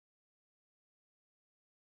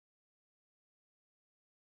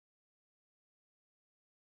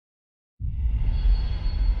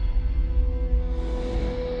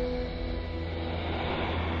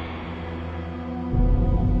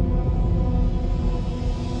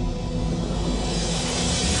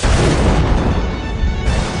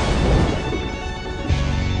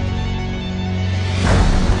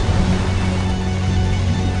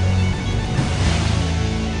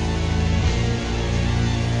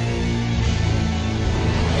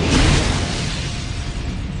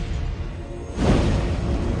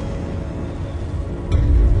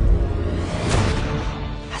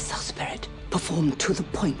Come to the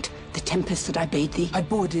point. The Tempest that I bade thee. I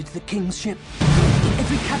boarded the king's ship. In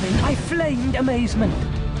every cabin I flamed amazement.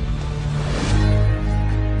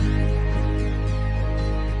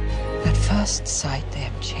 At first sight, they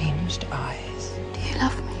have changed eyes. Do you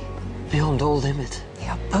love me? Beyond all limit. They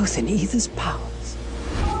are both in either's powers.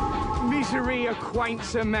 Misery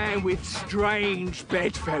acquaints a man with strange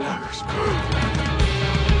bedfellows.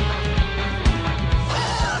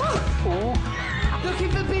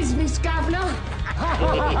 Looking for business, Governor?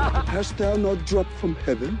 Hast thou not dropped from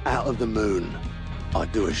heaven? Out of the moon, I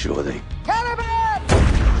do assure thee. Caliban!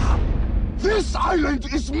 This island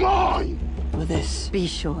is mine! For this, be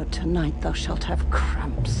sure tonight thou shalt have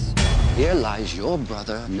cramps. Here lies your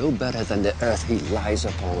brother, no better than the earth he lies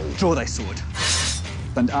upon. Draw thy sword,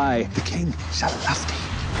 and I, the king, shall love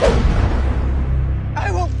thee.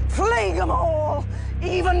 I will plague them all,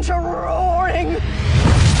 even to roaring.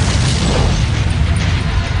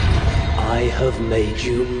 I have made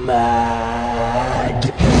you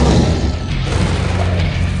mad.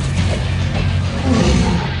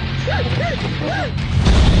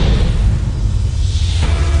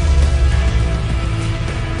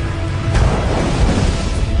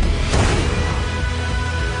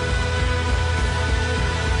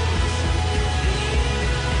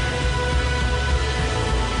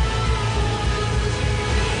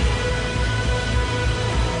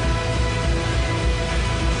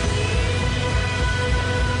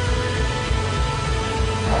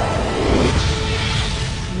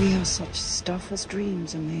 We are such stuff as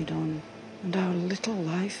dreams are made on, and our little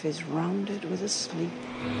life is rounded with a sleep.